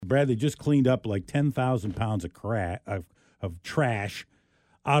Brad, they just cleaned up like 10,000 pounds of trash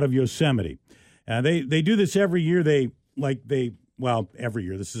out of Yosemite. They do this every year. Every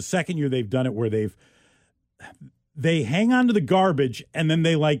year. This is the second year they've done it where they hang on to the garbage and then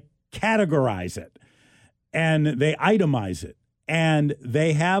they categorize it and they itemize it. And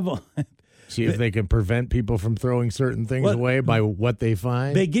they have see if they can prevent people from throwing certain things away by what they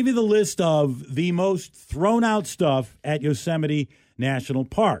find. They give you the list of the most thrown out stuff at Yosemite National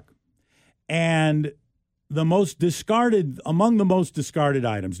Park. And among the most discarded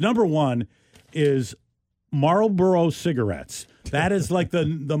items, number one is Marlboro cigarettes. That is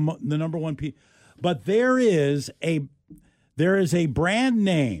the number one piece. But there is a brand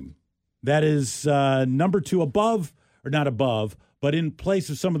name that is number two above, or not above, but in place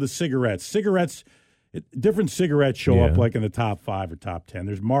of some of the cigarettes. Different cigarettes show up in the top 5 or top 10.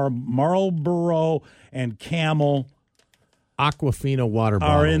 There's Marlboro and Camel. Aquafina water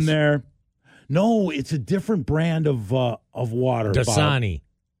bottles are in there. No, it's a different brand of water. Dasani.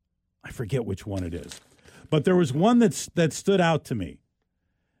 I forget which one it is. But there was one that stood out to me.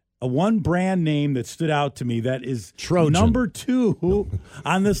 One brand name that stood out to me that is Trojan. Number 2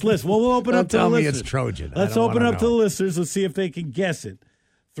 on this list. Well, we'll open up to the listeners. Tell me it's Trojan. Let's open up to the listeners. Let's see if they can guess it.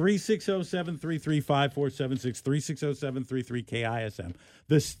 360-733-5476, 360-733-KISM.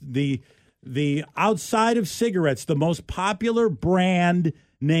 The outside of cigarettes, the most popular brand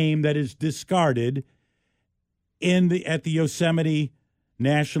name that is discarded at the Yosemite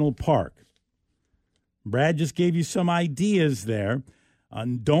National Park. Brad just gave you some ideas there.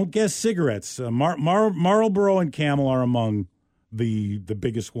 Don't guess cigarettes. Marlboro and Camel are among the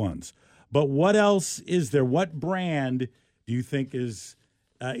biggest ones. But what else is there? What brand do you think is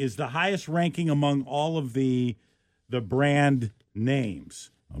the highest ranking among all of the brand names?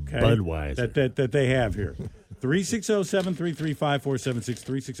 Okay, Budweiser that they have here. 360-733-5476,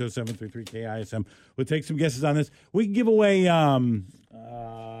 360-733-KISM. We'll take some guesses on this. We can give away some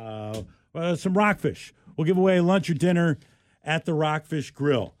rockfish. We'll give away lunch or dinner at the Rockfish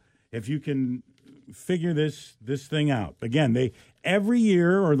Grill. If you can figure this thing out. Again, every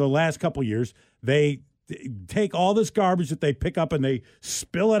year or the last couple years, they take all this garbage that they pick up and they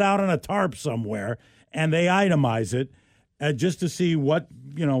spill it out on a tarp somewhere and they itemize it just to see what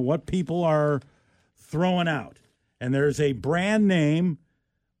people are throwing out. And there's a brand name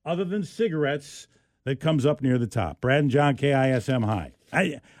other than cigarettes that comes up near the top. Brad and John, KISM, hi.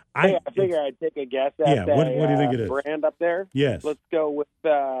 I figure I'd take a guess at what do you think it is? Brand up there. Yes. Let's go with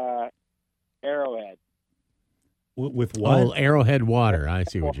Arrowhead. With what? Oh, Arrowhead water. I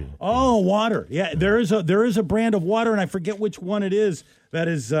see what you. Oh, water. Yeah, there is a brand of water, and I forget which one it is.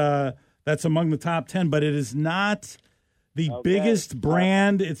 That's among the top 10, but it is not the biggest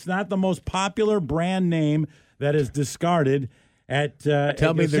brand. It's not the most popular brand name that is discarded at.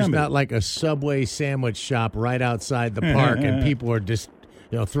 Tell me, there's not like a Subway sandwich shop right outside the park, and people are just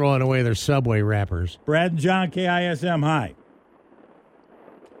throwing away their Subway wrappers. Brad and John, KISM, hi.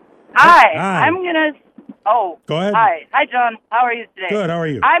 Hi. Hi. I'm gonna. Oh, go ahead. Hi, John. How are you today? Good. How are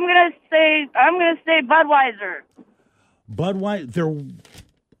you? I'm gonna say Budweiser. Budweiser.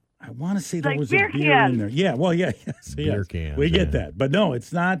 I want to say there was a beer can. in there. Yeah. Well, yeah. Yes, beer cans. We get that, but no,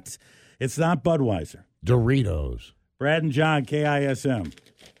 it's not. It's not Budweiser. Doritos. Brad and John, KISM.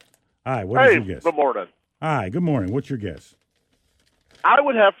 Hi. What is your guess? Good morning. Hi. Good morning. What's your guess? I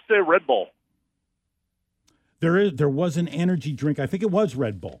would have to say Red Bull. There was an energy drink. I think it was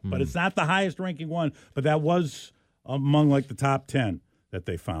Red Bull, but it's not the highest ranking one. But that was among the top 10 that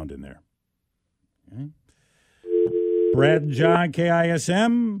they found in there. Okay. Brad and John,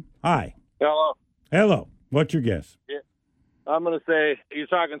 KISM. Hi. Hello. What's your guess? Yeah. I'm going to say, you're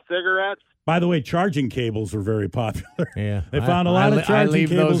talking cigarettes? By the way, charging cables are very popular. Yeah, they found a lot of charging cables. I leave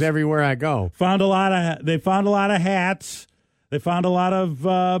those everywhere I go. They found a lot of hats. They found a lot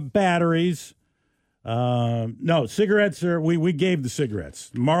of batteries. No, cigarettes are. We gave the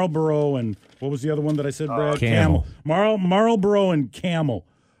cigarettes. Marlboro and what was the other one that I said, Brad? Camel. Marlboro and Camel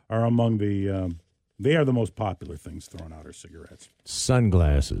are among the. They are the most popular things thrown out are cigarettes.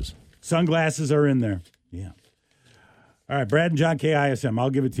 Sunglasses. Sunglasses are in there. Yeah. All right, Brad and John, KISM. I'll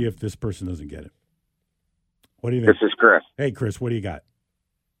give it to you if this person doesn't get it. What do you think? This is Chris. Hey, Chris, what do you got?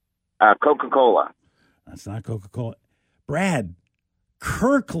 Coca-Cola. That's not Coca-Cola. Brad,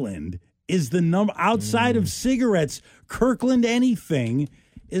 Kirkland is the number outside of cigarettes. Kirkland anything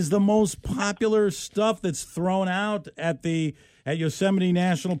is the most popular stuff that's thrown out at Yosemite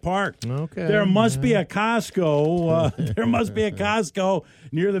National Park. Okay. There must be a Costco. There must be a Costco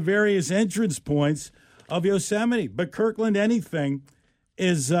near the various entrance points of Yosemite. But Kirkland anything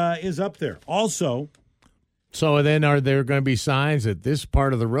is up there. Also, So then are there going to be signs that this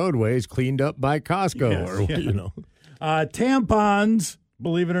part of the roadway is cleaned up by Costco? Yes, or yeah. you know? Tampons,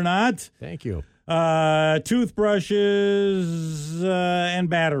 believe it or not. Thank you. Toothbrushes and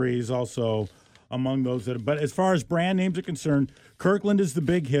batteries also among those that. But as far as brand names are concerned, Kirkland is the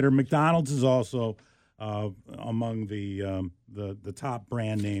big hitter. McDonald's is also among the top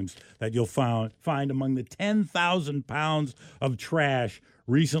brand names that you'll find among the 10,000 pounds of trash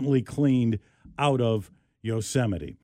recently cleaned out of Yosemite.